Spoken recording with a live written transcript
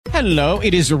Hello,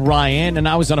 it is Ryan, and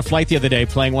I was on a flight the other day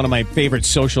playing one of my favorite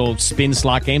social spin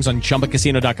slot games on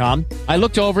ChumbaCasino.com. I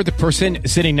looked over at the person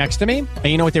sitting next to me, and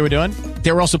you know what they were doing?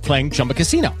 They were also playing Chumba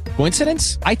Casino.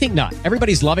 Coincidence? I think not.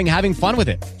 Everybody's loving having fun with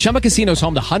it. Chumba Casino is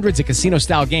home to hundreds of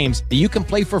casino-style games that you can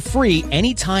play for free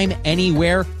anytime,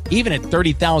 anywhere, even at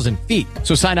 30,000 feet.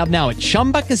 So sign up now at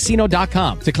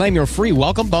ChumbaCasino.com to claim your free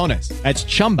welcome bonus. That's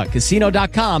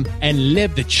ChumbaCasino.com and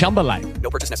live the Chumba life.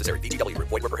 No purchase necessary. VGW.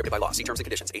 Void were prohibited by law. See terms and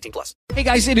conditions. 18+. Hey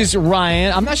guys, it is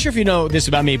Ryan. I'm not sure if you know this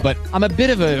about me, but I'm a bit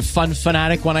of a fun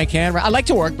fanatic when I can. I like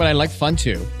to work, but I like fun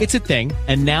too. It's a thing.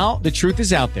 And now the truth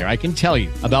is out there. I can tell you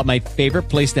about my favorite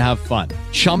place to have fun.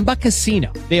 Chumba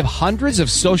Casino. They have hundreds of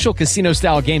social casino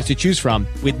style games to choose from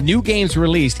with new games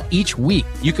released each week.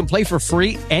 You can play for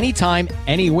free anytime,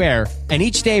 anywhere, and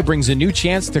each day brings a new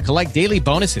chance to collect daily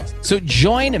bonuses. So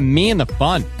join me in the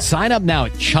fun. Sign up now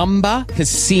at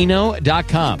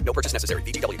ChumbaCasino.com. No purchase necessary.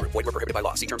 VGW. Void were prohibited by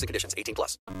law. See terms and conditions.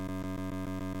 18+.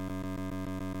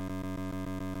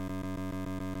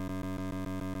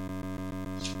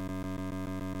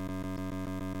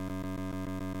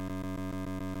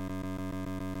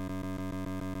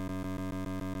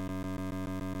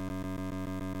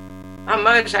 Not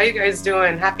much. How you guys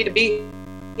doing? Happy to be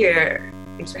here.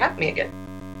 Thanks for having me again.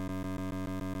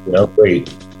 Yeah,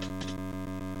 great.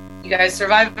 You guys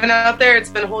surviving out there? It's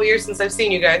been a whole year since I've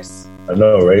seen you guys. I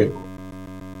know, right?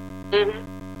 Mm-hmm.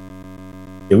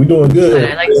 Yeah, we doing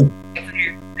good. I like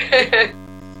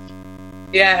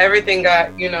yeah, everything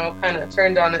got, kind of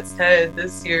turned on its head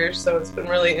this year, so it's been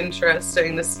really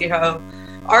interesting to see how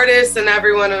artists and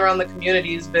everyone around the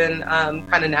community has been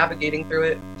kind of navigating through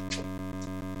it.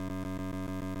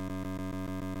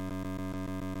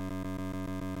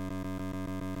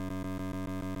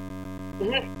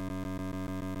 Mm-hmm.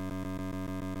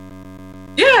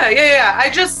 Yeah. I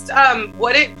just,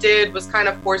 what it did was kind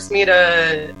of force me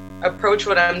to approach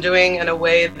what I'm doing in a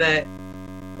way that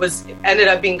ended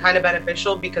up being kind of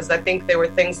beneficial, because I think there were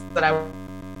things that I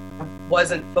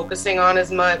wasn't focusing on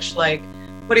as much, like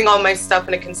putting all my stuff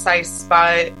in a concise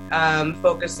spot,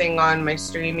 focusing on my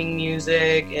streaming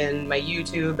music and my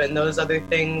YouTube and those other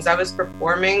things. I was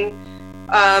performing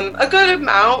a good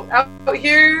amount out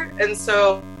here, and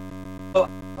so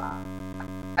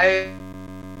I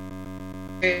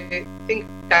think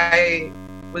I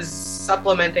was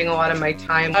supplementing a lot of my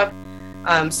time up.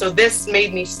 So this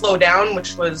made me slow down,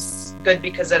 which was good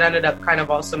because it ended up kind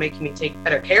of also making me take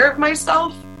better care of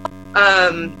myself.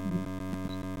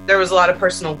 There was a lot of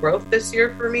personal growth this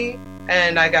year for me,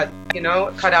 and I got,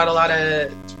 cut out a lot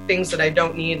of things that I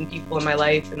don't need and people in my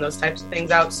life and those types of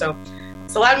things out. So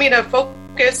it's allowed me to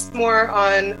focus more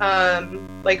on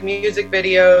like music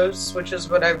videos, which is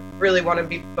what I really want to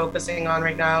be focusing on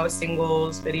right now,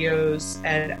 singles, videos,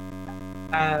 and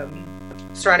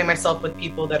surrounding myself with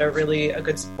people that are really a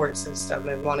good support system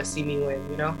and want to see me win,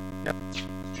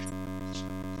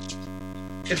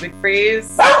 Did we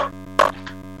freeze? Oh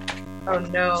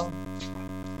no.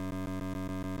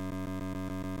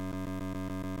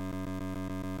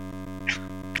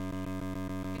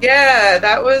 Yeah,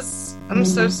 that was, I'm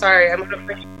so sorry.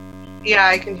 Yeah,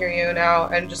 I can hear you now.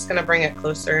 I'm just going to bring it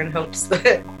closer in hopes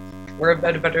that we're a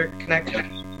better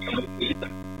connection.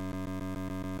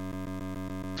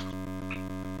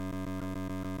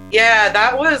 Yeah,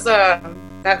 that was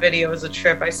that video was a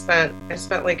trip. I spent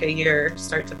like a year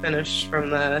start to finish,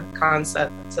 from the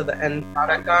concept to the end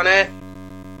product on it,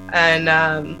 and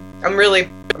I'm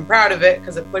proud of it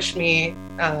because it pushed me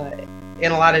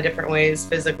in a lot of different ways,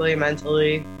 physically,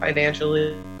 mentally,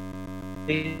 financially,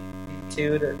 to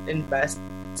invest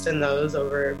in those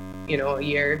over a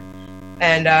year.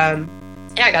 And I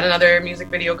got another music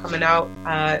video coming out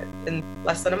in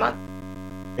less than a month.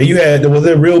 And you had, was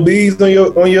there real bees on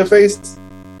your face?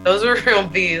 Those were real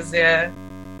bees, yeah.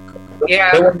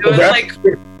 Yeah, it was like,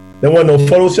 there wasn't no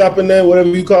Photoshop in there, whatever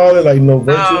you call it, like no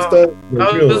virtual stuff.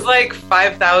 It was like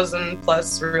 5,000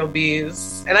 plus real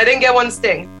bees, and I didn't get one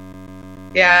sting.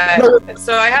 Yeah,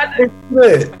 so I had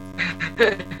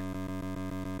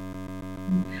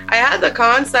I had the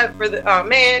concept for the. Oh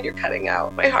man, you're cutting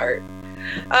out my heart.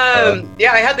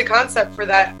 Yeah, I had the concept for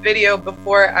that video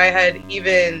before I had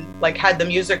even had the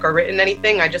music or written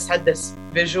anything. I just had this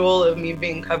visual of me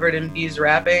being covered in bees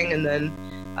rapping, and then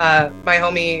my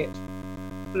homie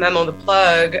Memo the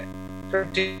Plug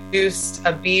produced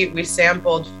a beat. We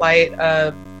sampled Flight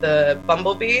of the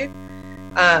Bumblebee.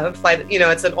 Flight,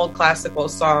 it's an old classical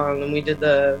song, and we did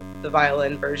the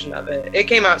violin version of it. It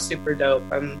came out super dope.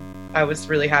 I was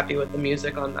really happy with the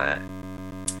music on that.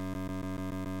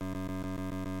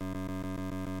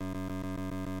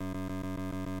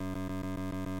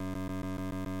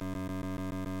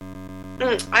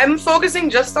 I I'm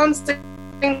focusing just on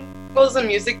singles and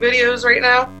music videos right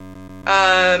now.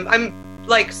 I'm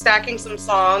like stacking some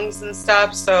songs and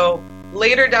stuff, so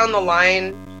later down the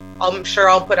line, I'm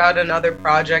sure I'll put out another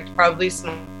project, probably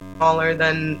smaller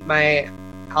than my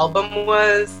album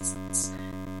was,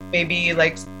 maybe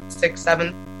like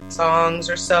 6-7 songs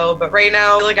or so. But right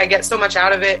now, like, I get so much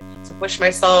out of it to push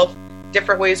myself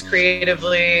different ways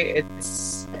creatively.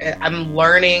 I'm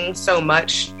learning so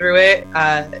much through it,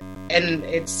 and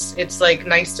it's like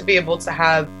nice to be able to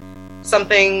have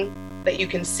something that you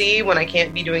can see when I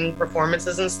can't be doing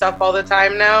performances and stuff all the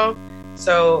time now.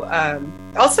 So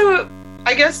also,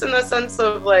 I guess in the sense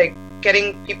of like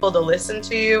getting people to listen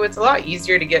to you, it's a lot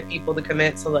easier to get people to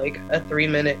commit to like a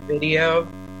 3-minute video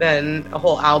than a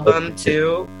whole album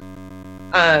too.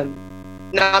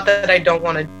 Not that I don't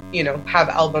want to, you know, have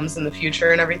albums in the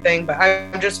future and everything, but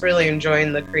I'm just really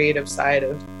enjoying the creative side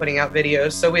of putting out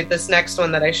videos. So with this next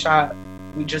one that I shot,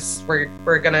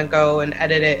 we're gonna go and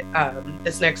edit it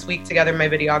this next week together, my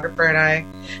videographer and I.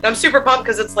 And I'm super pumped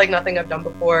because it's like nothing I've done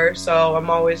before. So I'm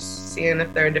always seeing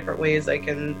if there are different ways I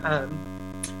can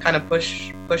kind of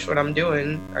push what I'm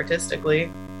doing artistically.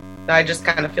 I just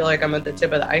kind of feel like I'm at the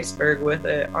tip of the iceberg with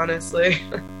it, honestly.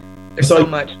 There's so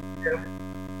much to do.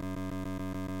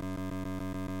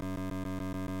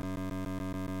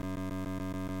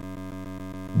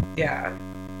 Yeah.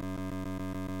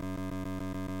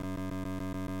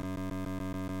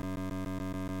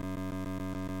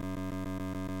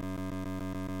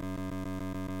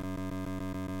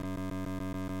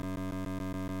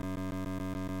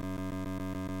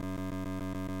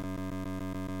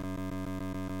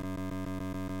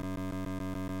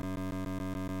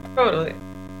 Totally.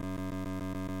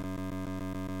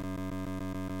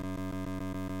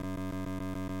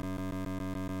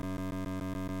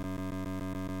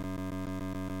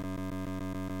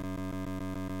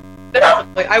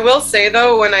 I will say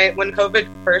though, when COVID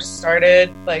first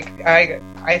started, like I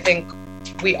think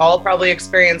we all probably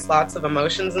experienced lots of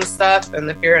emotions and stuff, and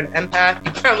if you're an empath,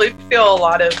 you probably feel a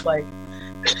lot of like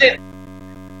shit.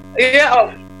 Yeah.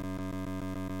 Oh.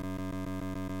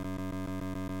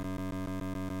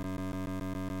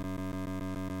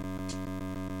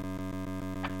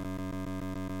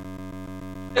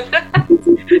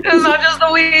 It's not just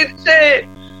the weed shit.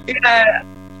 Yeah.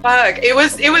 Fuck. It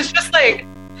was just like,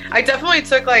 I definitely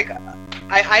took like,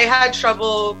 I had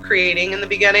trouble creating in the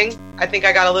beginning. I think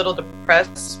I got a little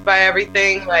depressed by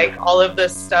everything. Like all of the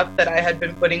stuff that I had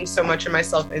been putting so much of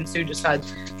myself into just had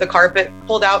the carpet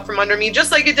pulled out from under me,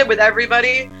 just like it did with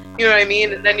everybody. You know what I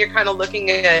mean? And then you're kind of looking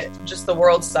at just the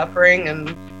world suffering,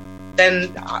 and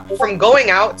then from going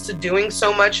out to doing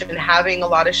so much and having a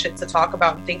lot of shit to talk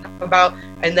about and think about,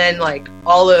 and then like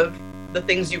all of the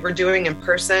things you were doing in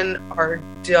person are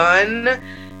done.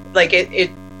 Like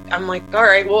I'm like, all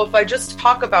right, well, if I just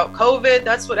talk about COVID,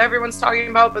 that's what everyone's talking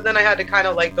about. But then I had to kind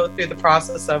of like go through the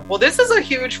process of, well, this is a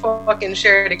huge fucking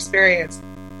shared experience.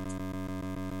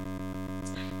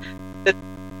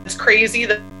 It's crazy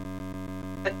that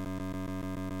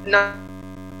not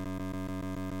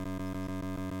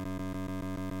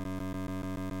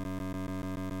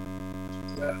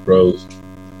Rose.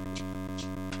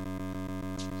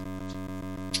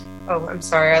 Oh, I'm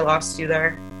sorry, I lost you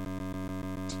there.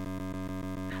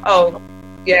 Oh,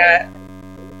 yeah.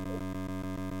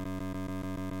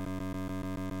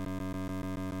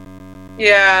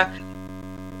 Yeah.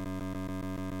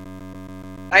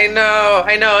 I know.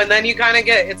 And then you kind of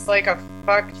get, it's like a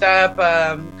fucked up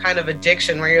kind of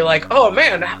addiction where you're like, oh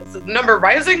man, how's the number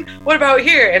rising? What about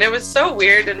here? And it was so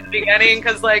weird in the beginning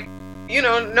because like, you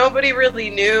know, nobody really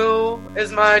knew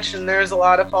as much and there's a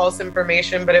lot of false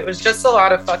information, but it was just a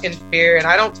lot of fucking fear. And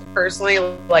I don't personally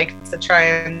like to try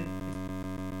and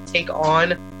take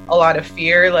on a lot of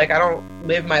fear. Like I don't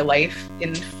live my life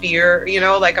in fear, you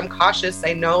know, like I'm cautious.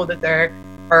 I know that there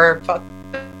are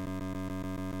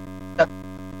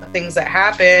things that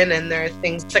happen and there are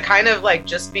things to kind of like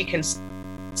just be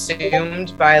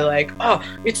consumed by like, oh,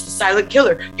 it's the silent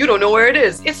killer. You don't know where it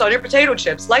is. It's on your potato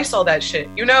chips. Lysol that shit.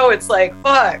 You know, it's like,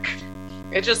 fuck.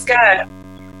 It's just,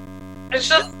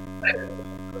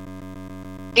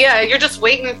 yeah, you're just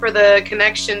waiting for the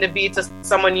connection to be to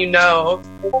someone you know.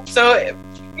 So,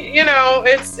 you know,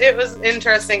 it was an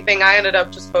interesting thing. I ended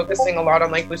up just focusing a lot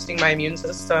on like boosting my immune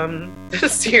system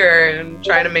this year and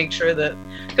trying to make sure that,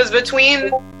 because between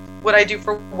what I do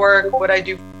for work, what I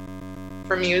do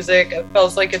for music, it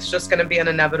feels like it's just going to be an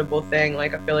inevitable thing.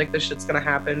 Like I feel like this shit's going to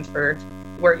happen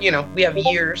you know, we have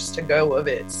years to go of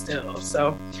it still.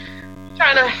 So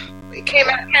it came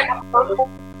out.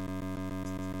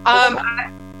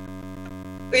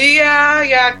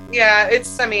 Yeah.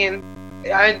 It's, I mean,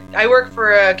 I work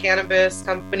for a cannabis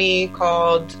company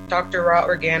called Dr. Raw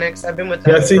Organics. I've been with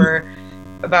them Yazi? for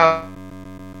about.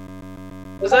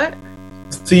 Was that?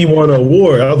 See, you won an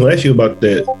award. I was going to ask you about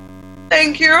that.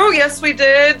 Thank you. Yes, we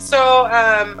did. So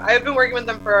I've been working with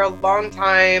them for a long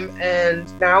time,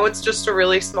 and now it's just a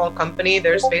really small company.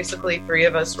 There's basically 3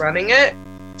 of us running it.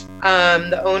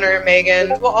 The owner,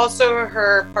 Megan, well, also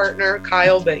her partner,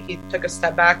 Kyle, but he took a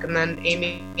step back, and then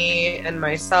Amy, me, and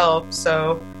myself.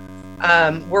 So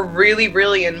we're really,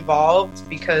 really involved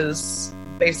because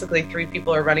basically 3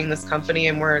 people are running this company,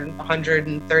 and we're in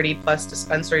 130 plus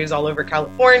dispensaries all over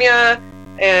California.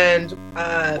 And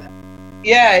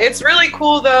yeah, it's really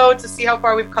cool though to see how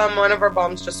far we've come. One of our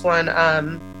bombs just won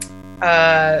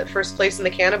first place in the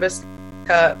Cannabis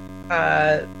Cup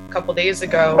a couple days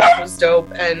ago, which was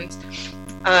dope. And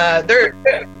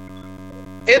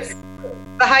it's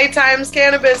the High Times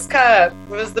Cannabis Cup.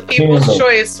 It was the People's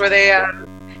Choice, where they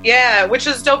yeah, which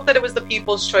is dope that it was the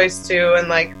People's Choice too. And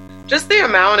like just the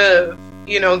amount of,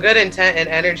 you know, good intent and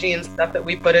energy and stuff that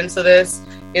we put into this,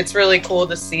 it's really cool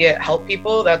to see it help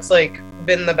people. That's like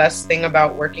been the best thing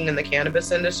about working in the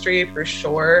cannabis industry for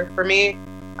sure for me.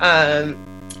 And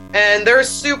they're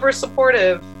super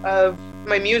supportive of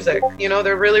my music. You know,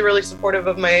 they're really, really supportive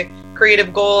of my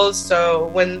creative goals. So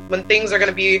when things are going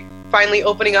to be finally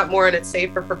opening up more and it's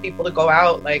safer for people to go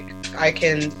out, like I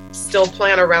can still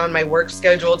plan around my work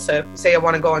schedule to say I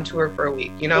want to go on tour for a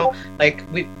week, you know, like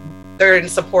they're in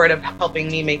support of helping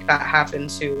me make that happen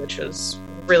too, which is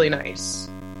really nice.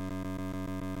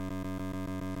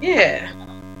 Yeah.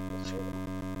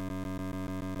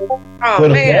 Oh,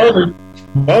 But man.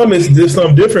 Bomb is just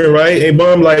something different, right? A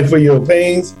bomb like for your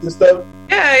pains and stuff.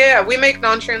 Yeah. We make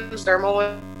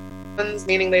non-transdermal ones,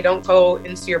 meaning they don't go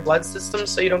into your blood system,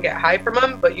 so you don't get high from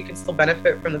them, but you can still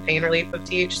benefit from the pain relief of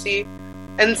THC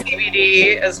and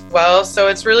CBD as well. So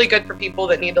it's really good for people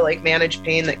that need to like manage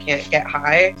pain that can't get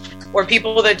high, or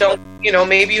people that don't, you know,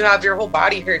 maybe you have your whole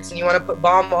body hurts and you want to put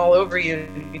bomb all over you.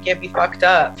 You can't be fucked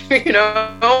up, you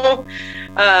know?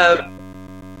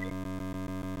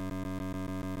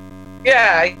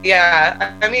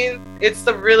 Yeah. I mean, it's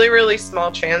the really, really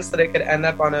small chance that it could end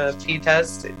up on a P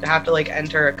test. You have to like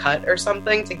enter a cut or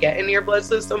something to get into your blood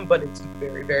system, but it's a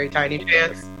very, very tiny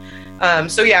chance.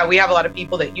 So yeah, we have a lot of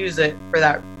people that use it for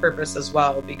that purpose as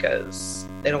well because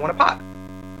they don't want to pop.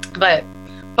 But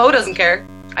Bo doesn't care.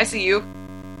 I see you.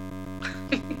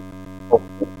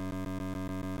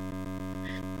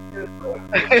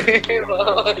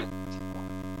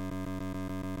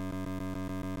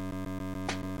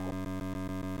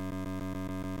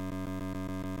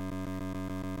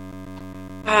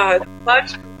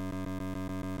 Much.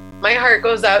 My heart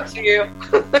goes out to you.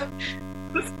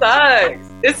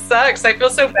 It sucks. I feel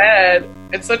so bad.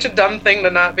 It's such a dumb thing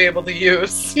to not be able to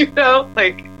use, you know?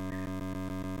 Like,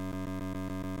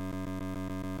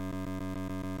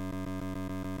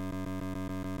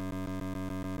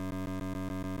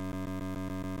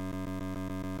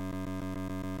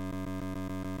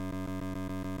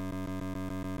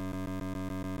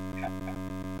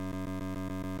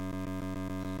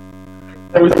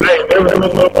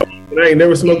 I ain't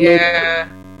never smoked yeah.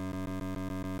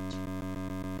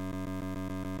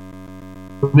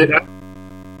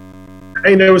 I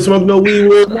ain't never smoked no weed.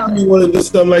 With me want to do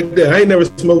something like that. I ain't never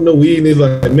smoked no weed. And it's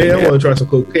like, man, I want to try some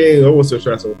cocaine. I want to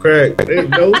try some crack. There you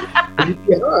go. You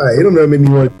get high. It don't know make me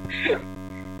want.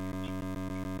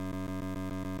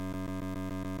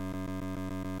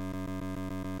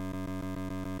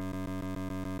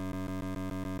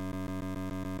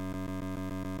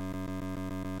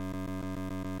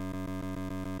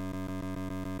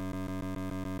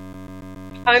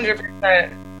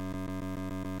 100%.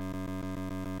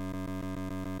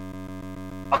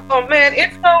 Oh man,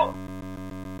 it's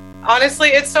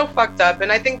so fucked up.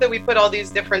 And I think that we put all these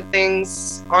different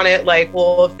things on it, like,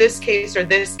 well, if this case or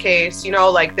this case, you know,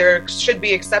 like there should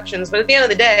be exceptions. But at the end of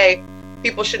the day,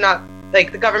 people should not,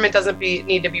 like, the government doesn't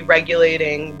need to be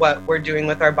regulating what we're doing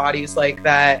with our bodies like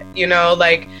that. You know,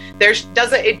 like it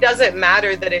doesn't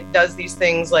matter that it does these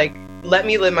things. Like, let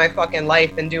me live my fucking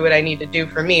life and do what I need to do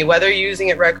for me, whether you're using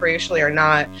it recreationally or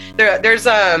not. There's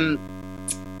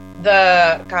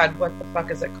God, what the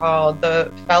fuck is it called?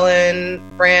 The Felon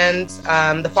brand,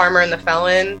 The Farmer and the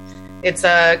Felon. It's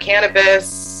a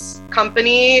cannabis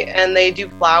company, and they do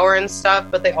flower and stuff,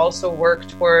 but they also work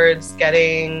towards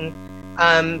getting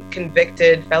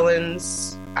convicted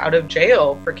felons out of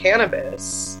jail for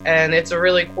cannabis. And it's a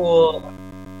really cool...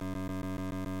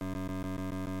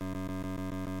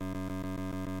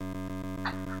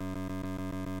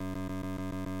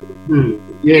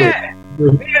 Yeah.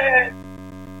 Yeah.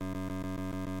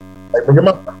 Like, look at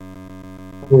my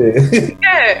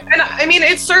Yeah, and I mean,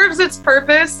 it serves its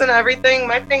purpose and everything.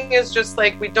 My thing is just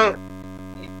like,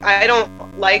 I don't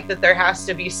like that there has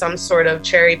to be some sort of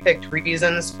cherry-picked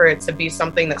reasons for it to be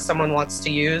something that someone wants to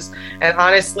use. And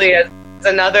honestly, as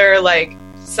another like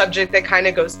subject that kind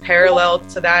of goes parallel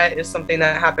to that is something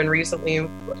that happened recently,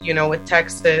 you know, with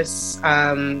Texas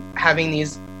having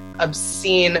these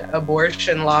obscene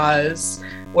abortion laws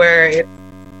where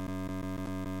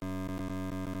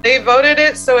they voted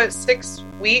it so at 6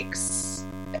 weeks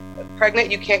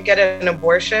pregnant you can't get an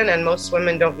abortion, and most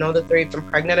women don't know that they're even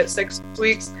pregnant at 6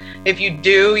 weeks. If you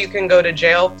do, you can go to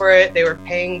jail for it. They were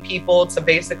paying people to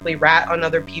basically rat on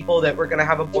other people that were going to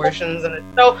have abortions, and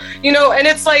so, you know, and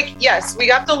it's like, yes, we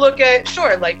have to look at,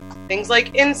 sure, like things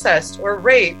like incest or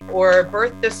rape or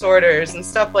birth disorders and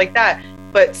stuff like that,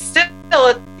 but still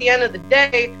at the end of the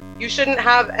day, you shouldn't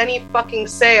have any fucking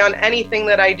say on anything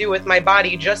that I do with my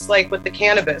body, just like with the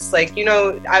cannabis. Like, you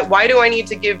know, why do I need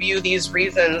to give you these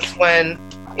reasons when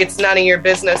it's none of your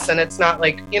business? And it's not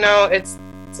like, you know, it's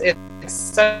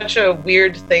such a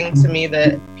weird thing to me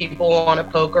that people want to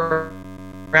poke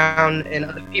around in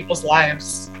other people's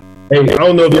lives. Hey, I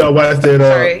don't know if y'all watched that.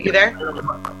 Sorry, you there?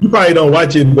 You probably don't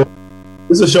watch it, but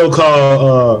it's a show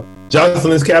called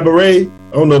Jocelyn's Cabaret.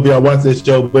 I don't know if y'all watch this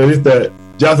show, but it's the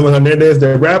Jocelyn Hernandez,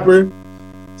 the rapper.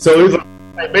 So it's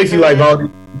like basically like all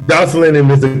Jocelyn and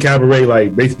Mr. Cabaret,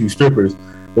 like basically strippers.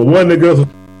 But one of the girls,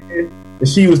 and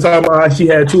she was talking about how she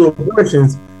had 2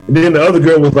 abortions, and then the other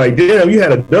girl was like, "Damn, you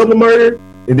had a double murder."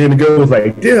 And then the girl was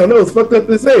like, "Damn, no, it's fucked up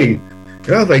to say."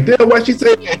 And I was like, "Damn, why she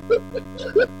say that?"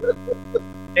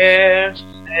 Yeah,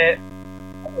 shit.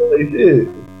 Holy shit.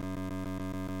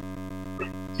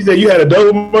 She said you had a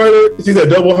double murder. She said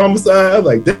double homicide. I was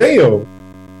like, "Damn."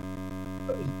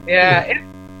 Yeah.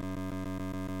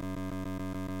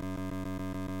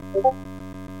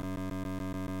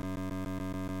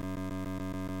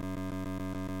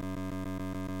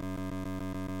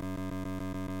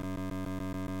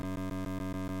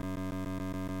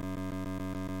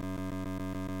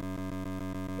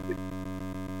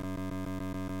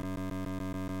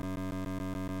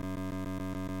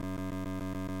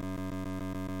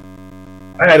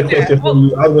 I had a question for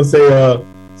you. I was gonna say,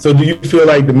 so do you feel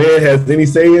like the man has any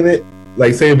say in it?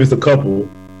 Like, say if it's a couple,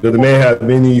 does the man have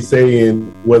any say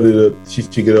in whether she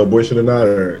should get an abortion or not,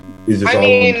 or is it? I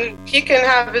mean, he can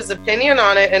have his opinion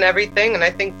on it and everything, and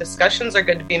I think discussions are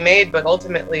good to be made, but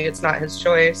ultimately, it's not his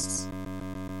choice.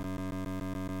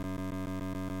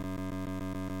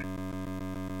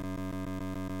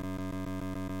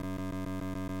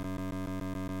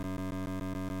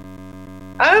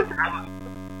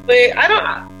 Probably. I don't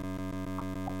know.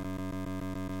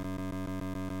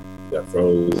 Got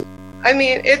froze. I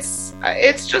mean, it's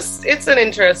an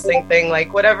interesting thing.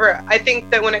 Like, whatever. I think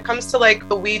that when it comes to like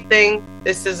the weed thing,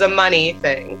 this is a money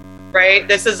thing, right?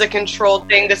 This is a control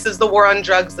thing. This is the war on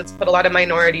drugs that's put a lot of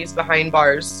minorities behind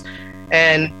bars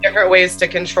and different ways to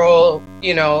control,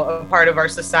 you know, a part of our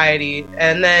society.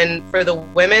 And then for the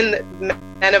women,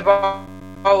 men have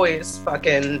always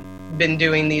fucking been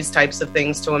doing these types of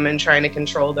things to women, trying to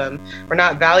control them. We're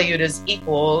not valued as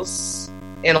equals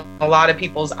in a lot of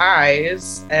people's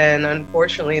eyes, and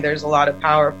unfortunately there's a lot of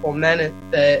powerful men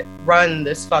that run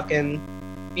this fucking,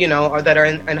 you know, or that are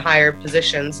in higher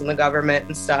positions in the government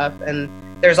and stuff, and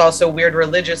there's also weird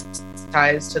religious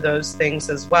ties to those things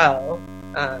as well,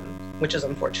 which is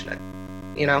unfortunate.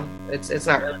 You know, it's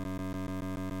not really.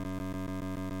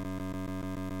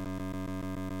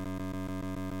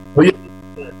 Well, yeah.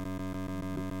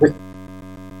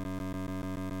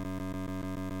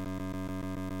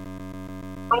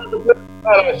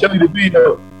 J2BB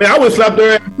though. Man, I would slap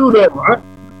their ass too though. I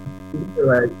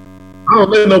don't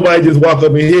let nobody just walk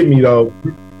up and hit me though.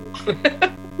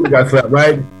 We got slapped,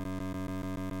 right?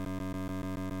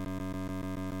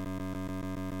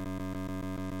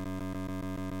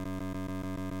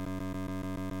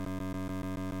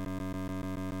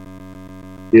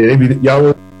 Yeah, they be, y'all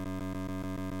would.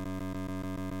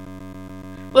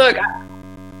 Look,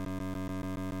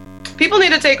 people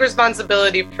need to take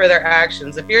responsibility for their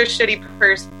actions. If you're a shitty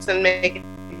person making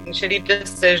shitty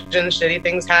decisions, shitty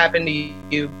things happen to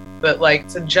you, but like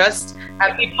to just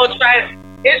have people try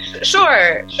it,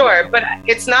 sure, but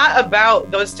it's not about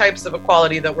those types of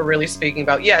equality that we're really speaking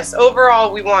about. Yes,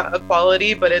 overall we want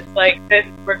equality, but it's like this.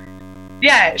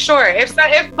 Yeah, sure.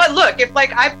 But look, if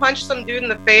like I punch some dude in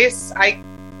the face, I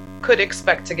could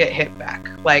expect to get hit back.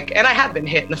 Like, and I have been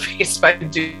hit in the face by a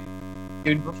dude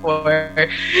before.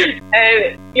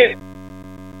 And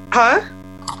huh?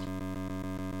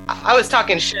 I was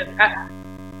talking shit.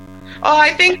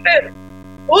 I think that.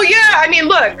 Well, yeah. I mean,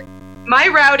 look. my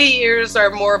rowdy years are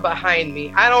more behind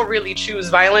me. I don't really choose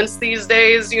violence these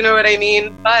days, you know what I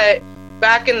mean? But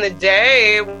back in the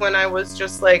day when I was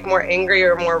just like more angry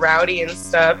or more rowdy and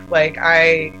stuff, like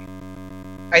I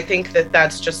think that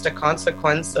that's just a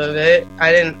consequence of it.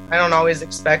 I don't always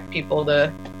expect people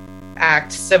to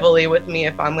act civilly with me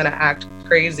if I'm going to act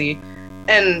crazy.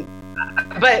 And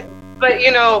but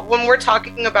you know, when we're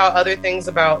talking about other things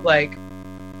about like,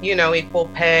 you know, equal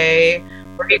pay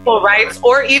or equal rights,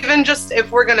 or even just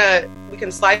if we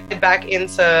can slide back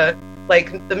into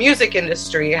like the music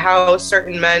industry, how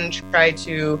certain men try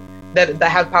to that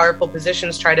have powerful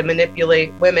positions try to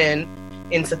manipulate women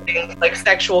into things like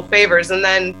sexual favors, and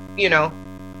then, you know,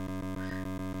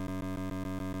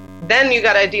 then you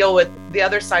got to deal with the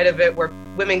other side of it where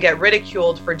women get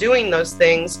ridiculed for doing those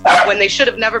things when they should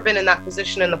have never been in that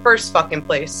position in the first fucking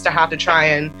place to have to try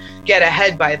and get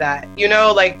ahead by that. You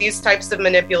know, like these types of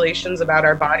manipulations about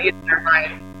our bodies and our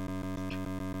mind.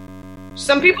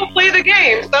 Some people play the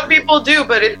game, some people do,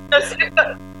 but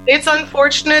it's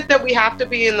unfortunate that we have to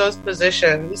be in those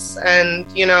positions. And,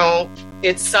 you know,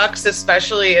 it sucks,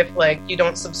 especially if like you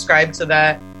don't subscribe to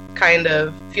that kind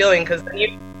of feeling, because then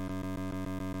you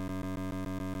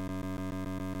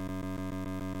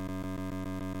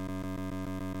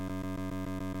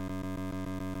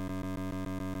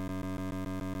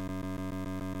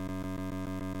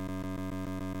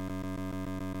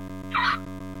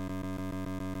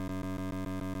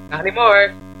not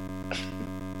anymore.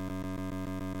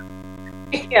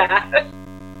 Yeah.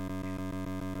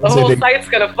 The whole site's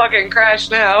gonna fucking crash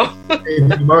now. You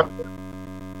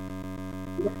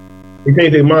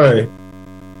can't take mine.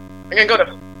 I can go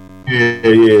to.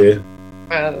 Yeah.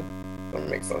 That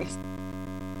makes sense.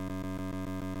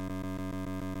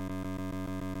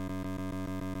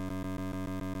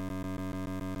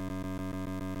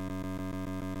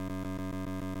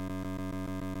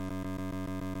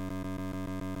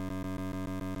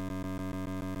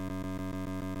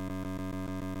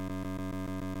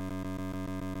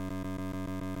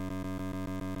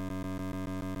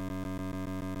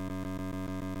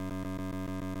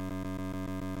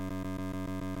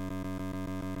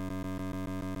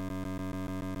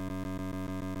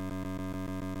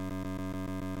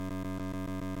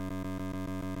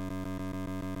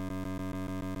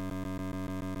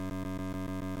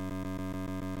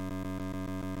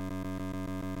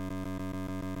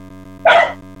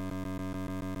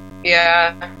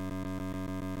 Yeah.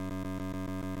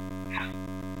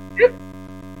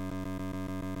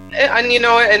 And you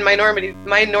know, and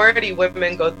minority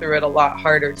women go through it a lot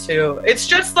harder too. It's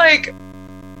just like,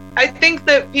 I think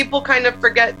that people kind of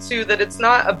forget too that it's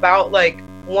not about like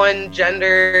one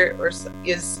gender or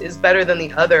is better than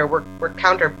the other. We're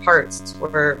counterparts.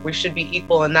 We should be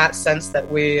equal in that sense,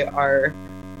 that we are,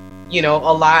 you know,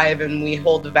 alive and we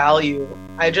hold value.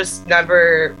 I just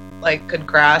never like could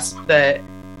grasp that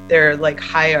there are like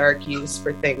hierarchies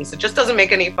for things. It just doesn't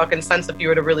make any fucking sense if you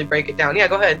were to really break it down. Yeah,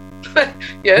 go ahead.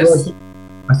 Yes.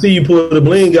 I see you pull the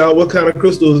bling out. What kind of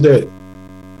crystal is that?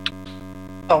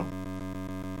 Oh,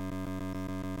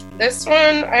 this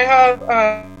one I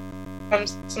have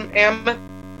some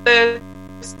amethyst.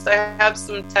 I have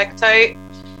some tektite.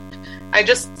 I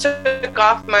just took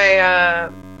off my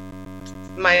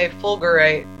my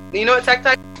fulgurite. You know what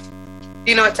tektite? Do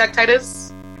you know what tektite is?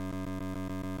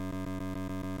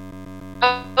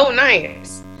 Oh,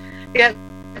 nice. Yeah,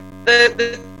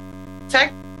 the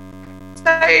tektite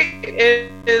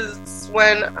is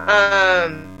when a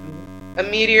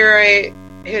meteorite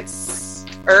hits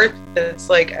Earth. It's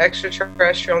like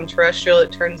extraterrestrial and terrestrial.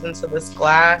 It turns into this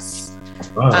glass.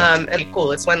 Wow. And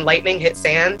cool. It's when lightning hits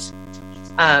sand.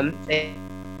 They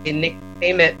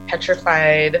nickname it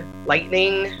petrified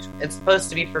lightning. It's supposed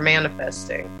to be for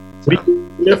manifesting. So. Where you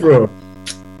get from?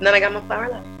 And then I got my flower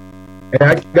left. Hey,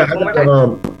 I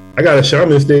got a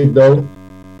shaman stick though.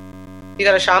 You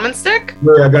got a shaman stick?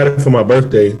 Yeah, I got it for my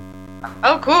birthday.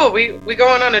 Oh, cool. We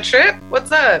going on a trip?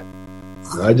 What's up?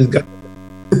 I just got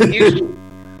You,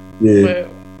 yeah.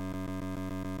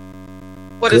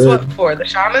 What is what for? The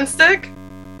shaman stick?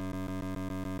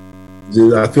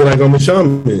 I feel like I'm a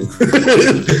shaman.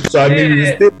 So I need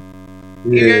this stick.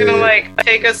 Yeah. You're gonna like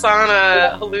take us on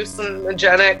a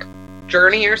hallucinogenic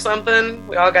journey or something?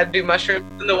 We all got to do mushrooms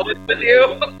in the woods with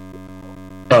you.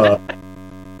 I'll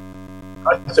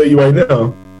show you right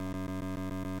now.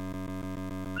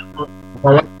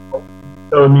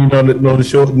 Telling me no to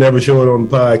show, never show it on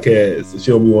the podcast.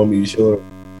 She don't want me to show it.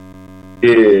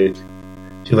 Yeah,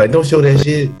 she's like, don't show that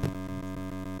shit.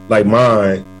 Like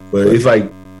mine, but it's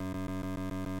like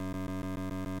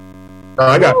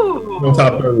I got on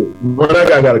top of it. One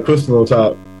I got a crystal on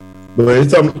top. But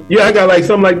it's something. Yeah, I got like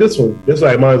something like this one. Just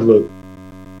like mine's look.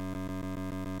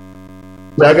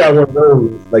 Yeah, I got one of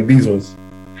those, like these ones.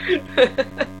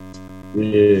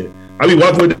 Yeah, I be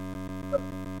walking with.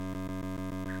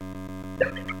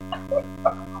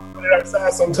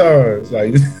 Outside sometimes,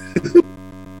 like.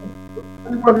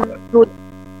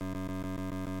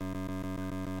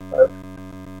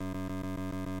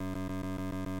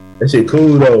 That shit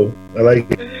cool though. I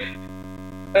like it.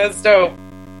 That's dope.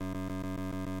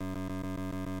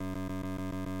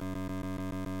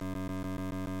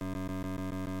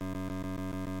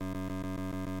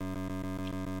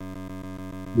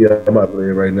 Yeah, I'm about to play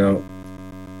it right now.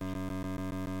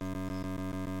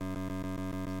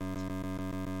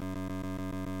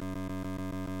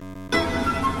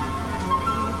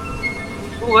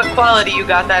 What quality you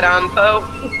got that on, Poe?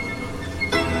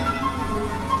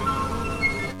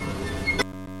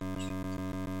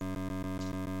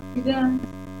 Yeah.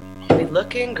 We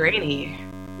looking grainy.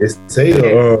 It's say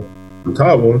the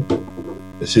top one.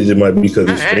 That shit just might be because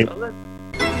it's Alright, strange. well,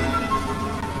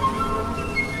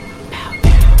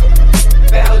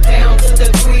 bow down to the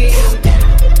queen.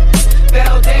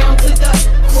 Bow down to the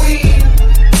queen.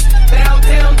 Bow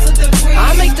down to the queen.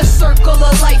 I make the circle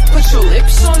of life, put your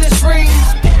lips on this ring.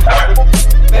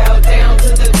 Bow down to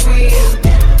the queen.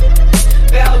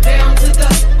 Bow down to the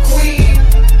queen.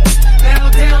 Bow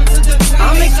down to the queen.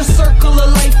 I make the circle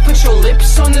of life, put your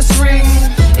lips on this ring.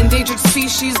 Endangered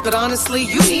species, but honestly,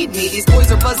 you need me. These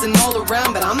boys are buzzing all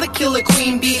around, but I'm the killer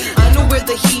queen bee. I know where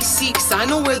the heat seeks, I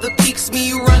know where the peaks me.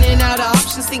 You running out of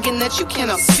options, thinking that you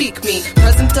cannot speak me.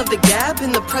 Present of the gap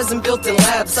in the present built-in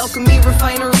labs. Alchemy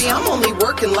refinery, I'm only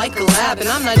working like a lab. And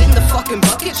I'm not in the fucking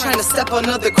bucket trying to step on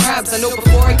other crabs. I know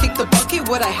before I kick the bucket,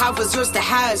 what I have was yours to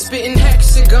have. Spitting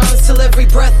hexagons till every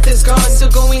breath is gone. Still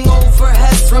going over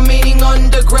heads, remaining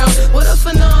underground. What a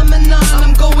phenomenon,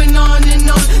 I'm going on and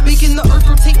on. Making the earth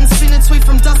rotate and spin its way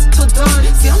from dusk till dawn.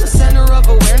 See, I'm the center of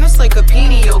awareness like a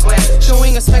pineal gland.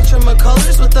 Showing a spectrum of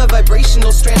colors with a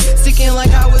vibrational strand. Sticking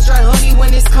like I was dry honey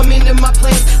when it's coming in my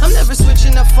plans. I'm never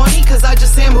switching up funny, cause I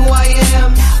just am who I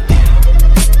am.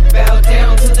 Bow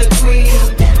down to the queen.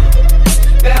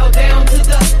 Bow down to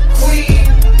the queen.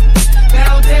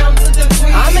 Bow down to the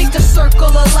queen. I make the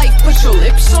circle of life, put your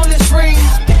lips on this ring.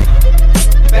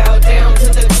 Bow down to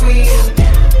the queen.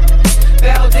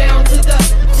 Bow down to the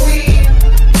queen.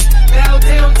 Bow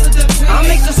down to the queen. I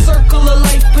make the circle of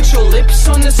life, put your lips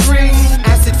on this ring.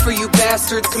 Acid for you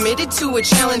bastards, committed to a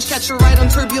challenge. Catch a ride on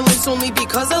turbulence only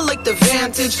because I like the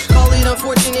vantage. Call it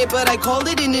unfortunate, but I call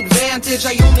it an advantage.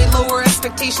 I only lower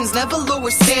expectations, never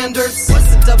lower standards. What's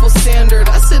the double standard?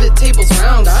 I sit at tables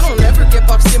round. I don't ever get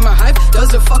boxed in my hype,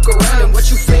 doesn't fuck around. And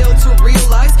what you fail to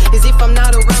realize is if I'm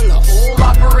not around, the whole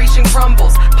operation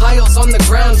crumbles. Piles on the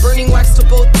ground, burning wax to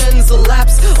both ends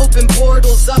elapse. Open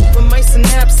portals up with my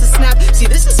synapses snap. See,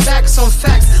 this is facts on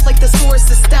facts, like the source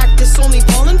is stacked. It's only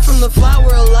falling from the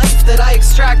flower of life that I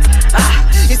extract.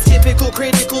 It's typical,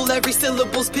 critical, every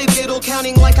syllable's pivotal.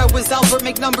 Counting like I was Albert,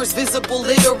 make numbers visible,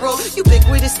 literal.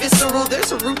 Ubiquitous, visceral,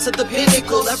 there's a root to the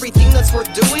pinnacle. Everything that's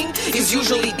worth doing is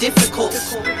usually difficult.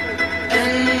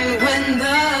 And when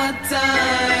the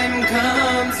time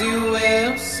comes, you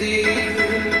will see.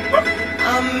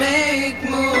 I make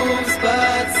moves,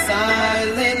 but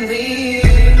silently.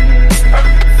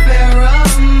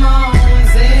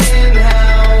 Pheromones in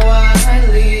how I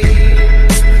lead.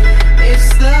 It's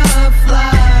the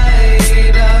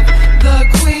flight of the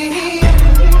queen.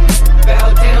 Bow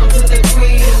down to the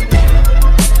queen.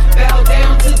 Bow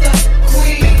down to the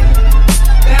queen.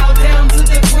 Bow down to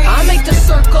the queen. I make the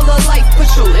circle of life, put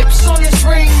your lips on this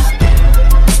ring.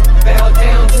 Bow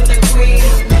down to the queen.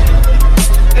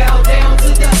 Bow down to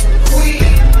the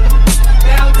queen.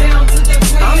 Bow down to the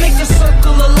queen. I make the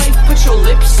circle of life, put your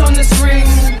lips on this ring.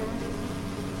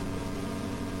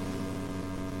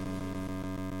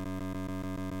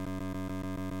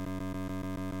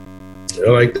 I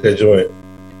like that joint.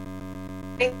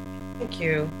 Thank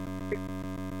you.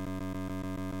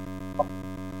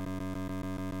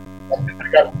 I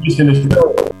got permission to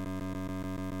show.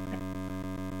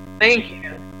 Thank you.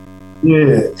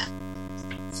 Yeah.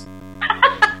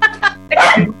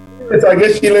 Yes, I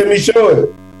guess she let me show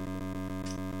it.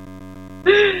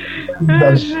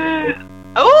 Oh, shit.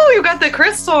 Oh, you got the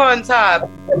crystal on top.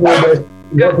 You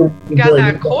got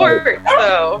that quartz,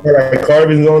 though. Like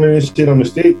carvings on it and shit on the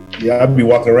stick. Yeah, I'd be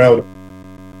walking around with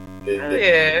it. Oh,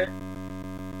 yeah.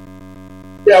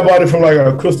 Yeah, I bought it from like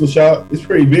a crystal shop. It's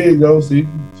pretty big though. See,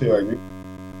 shit like it.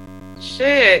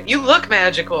 Shit, you look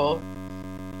magical.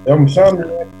 I'm trying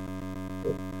to.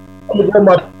 I'm gonna go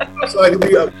my so I can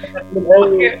be up.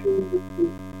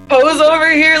 pose over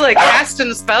here, like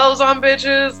casting spells on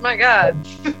bitches. My God.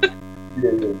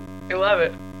 Yeah. I love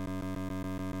it.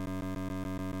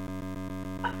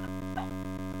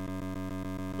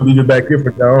 I'll leave it back here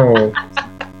for now.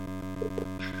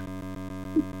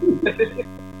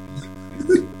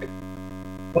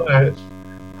 What?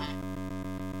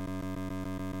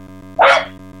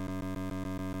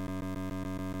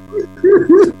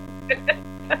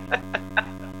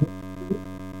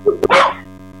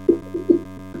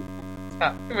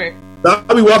 Stop. Come here.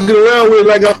 I'll be walking around with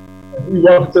like I'll be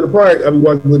walking to the park. I'll be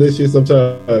walking with this shit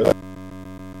sometimes.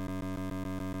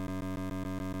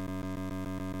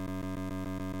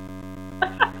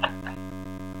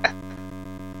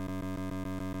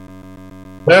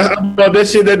 Man, about that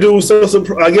shit that dude was so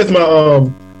surprised. I guess my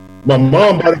mom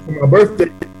bought it for my birthday.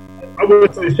 I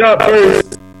went to the shop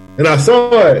first and I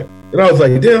saw it and I was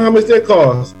like, damn, how much that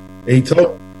cost? And he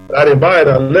told me I didn't buy it.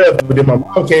 I left, but then my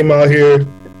mom came out here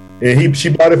and she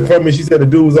bought it for me. She said the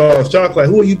dude was all shocked, like,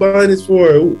 who are you buying this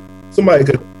for? Somebody,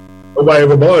 because nobody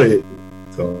ever bought it.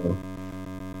 So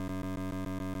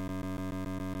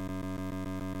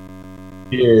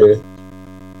yeah.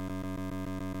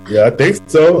 Yeah, I think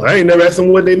so. I ain't never asked them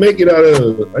what they make it out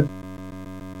of.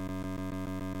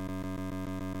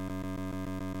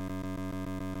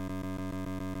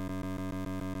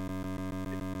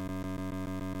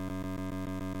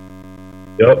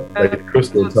 Yep, like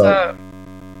crystal What's top. up?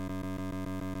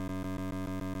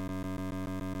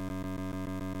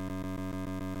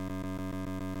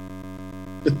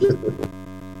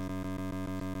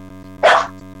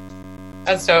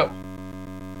 That's dope.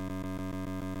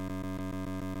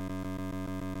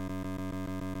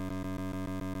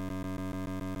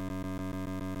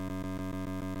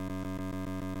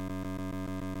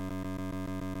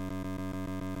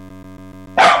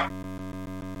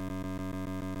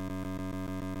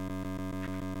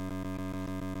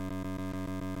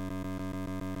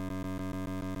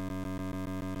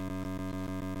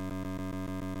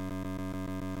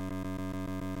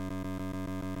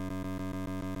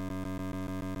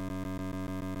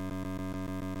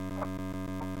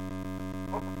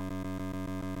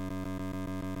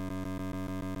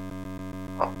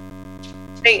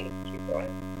 Hey, keep going.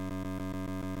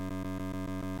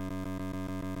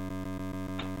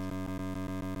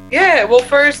 Yeah, well,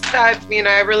 first, I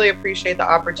really appreciate the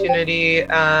opportunity,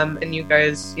 and you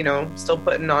guys, still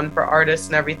putting on for artists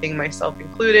and everything, myself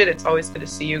included. It's always good to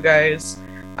see you guys.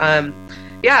 Find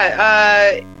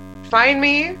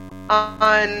me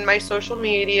on my social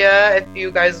media. If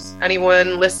you guys,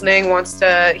 anyone listening, wants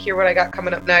to hear what I got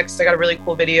coming up next, I got a really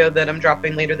cool video that I'm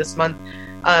dropping later this month.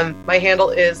 My handle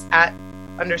is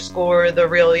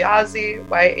 @_TheRealYazi,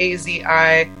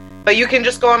 YAZI. But you can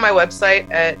just go on my website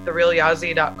at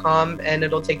therealyazi.com and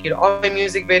it'll take you to all my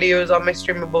music videos, all my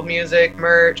streamable music,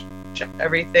 merch,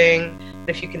 everything. And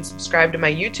if you can subscribe to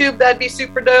my YouTube, that'd be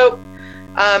super dope.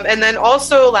 And then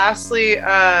also, lastly,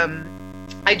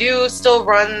 I do still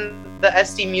run the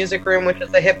SD Music Room, which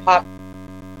is a hip-hop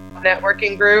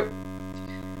networking group.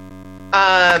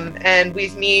 And we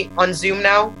meet on Zoom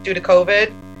now due to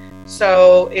COVID.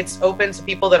 So it's open to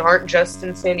people that aren't just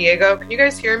in San Diego. Can you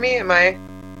guys hear me?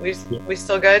 We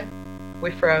still good?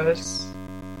 We froze.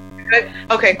 Good?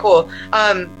 Okay, cool.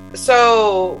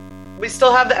 So we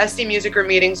still have the SD Music Room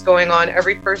meetings going on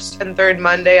every first and third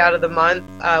Monday out of the month.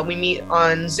 We meet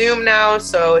on Zoom now,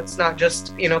 so it's not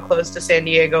just, closed to San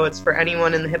Diego. It's for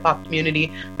anyone in the hip-hop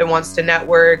community that wants to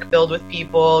network, build with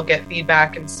people, get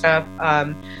feedback and stuff.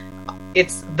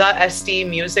 It's the SD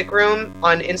Music Room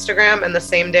on Instagram, and the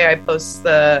same day I post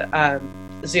the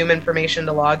Zoom information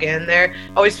to log in there.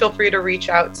 Always feel free to reach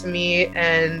out to me,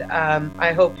 and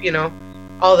I hope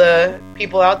all the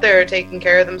people out there are taking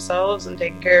care of themselves and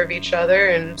taking care of each other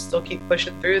and still keep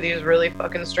pushing through these really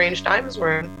fucking strange times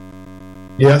we're in.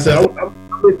 Yeah, I said I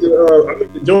meant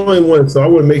to join one, so I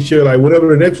want to make sure, like, whatever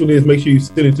the next one is, make sure you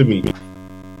send it to me.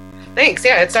 Thanks.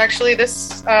 Yeah, it's actually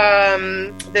this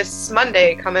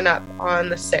Monday coming up on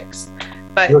the 6th.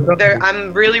 But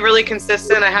I'm really, really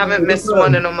consistent. I haven't missed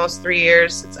one in almost 3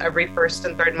 years. It's every first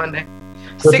and third Monday.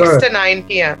 6 to 9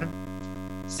 p.m.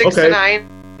 6 to 9.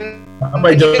 I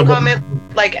might you can comment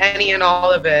like any and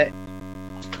all of it.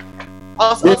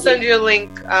 I'll send you a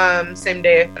link same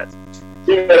day.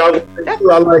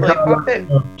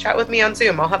 Chat with me on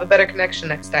Zoom. I'll have a better connection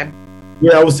next time.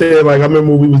 Yeah, I was saying, like, I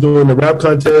remember when we was doing the rap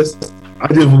contest. I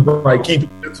just was like keeping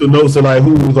mental notes of like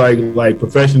who was like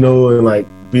professional and like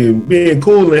being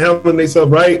cool and handling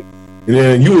themselves right. And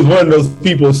then you was one of those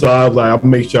people, so I was like, I'll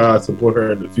make sure I support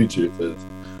her in the future because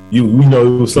it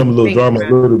was some little drama a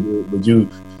little bit, but you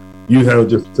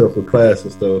handled yourself for class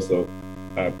and stuff. So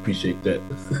I I appreciate that.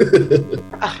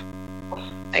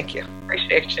 Thank you.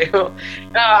 Appreciate you. No,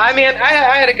 I mean,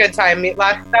 I had a good time.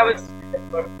 That was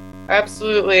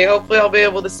absolutely. Hopefully, I'll be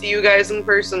able to see you guys in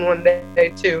person one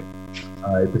day too.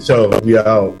 All right, for sure. We out.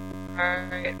 All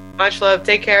right. Much love.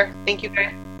 Take care. Thank you,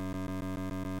 guys.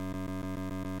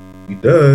 We done.